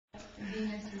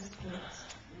Venus's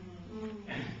quilt.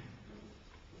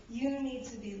 You need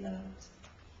to be loved.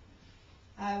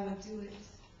 I would do it.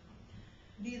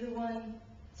 Be the one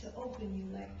to open you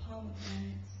like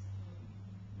pomegranates.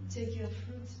 Take your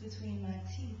fruits between my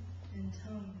teeth and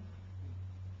tongue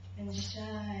and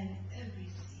shine every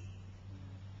seed.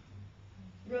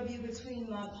 Rub you between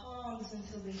my palms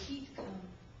until the heat come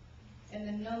and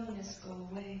the numbness go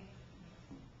away.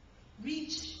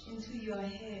 Reach into your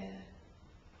hair,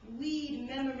 weed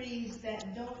memories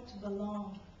that don't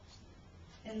belong,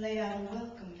 and lay out a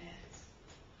welcome mat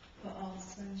for all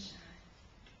sunshine.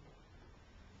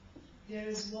 There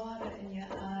is water in your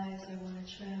eyes, I want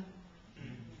to travel.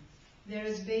 There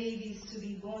is babies to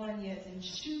be born yet and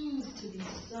shoes to be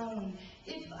sewn.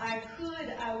 If I could,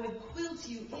 I would quilt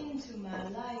you into my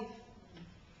life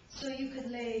so you could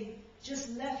lay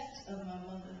just left of my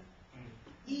mother,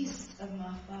 east of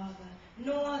my father,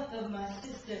 north of my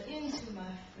sister, into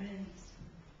my friends.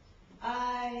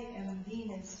 I am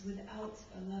Venus without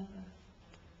a lover.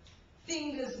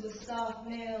 Fingers with soft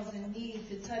nails and knees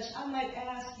to touch. I might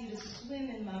ask you to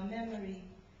swim in my memory.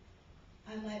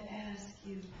 I might ask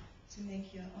you to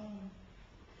make your own.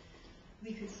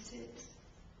 We could sit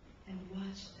and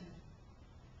watch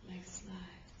them like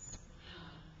slides.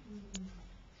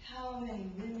 How many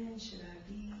women should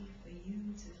I be for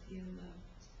you to feel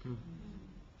loved?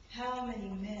 How many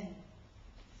men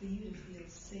for you to feel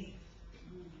safe?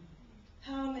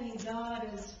 How many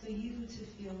daughters for you to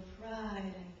feel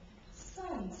pride and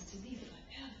sons to be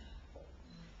forever?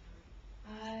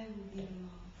 I will be them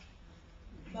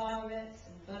all. Barrettes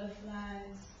and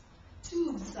butterflies,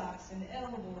 tube socks and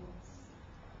elbows,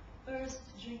 first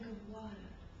drink of water,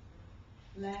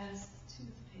 last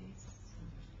toothpaste.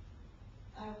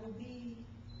 I will be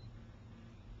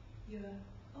your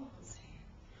uncle's hand.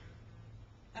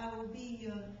 I will be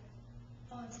your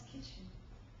aunt's kitchen.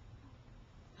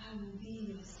 I will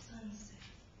be your sunset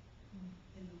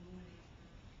in the morning.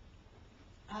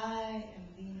 I am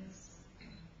Venus,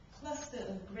 cluster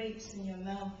of grapes in your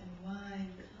mouth and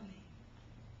wine coming.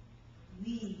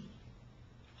 We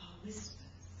are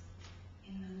whispers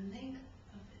in the length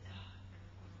of the dark.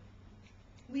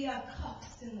 We are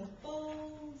cups in the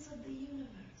folds of the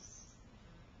universe.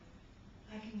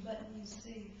 I can button you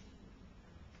safe.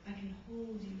 I can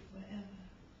hold you forever,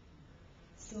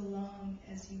 so long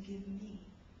as you give me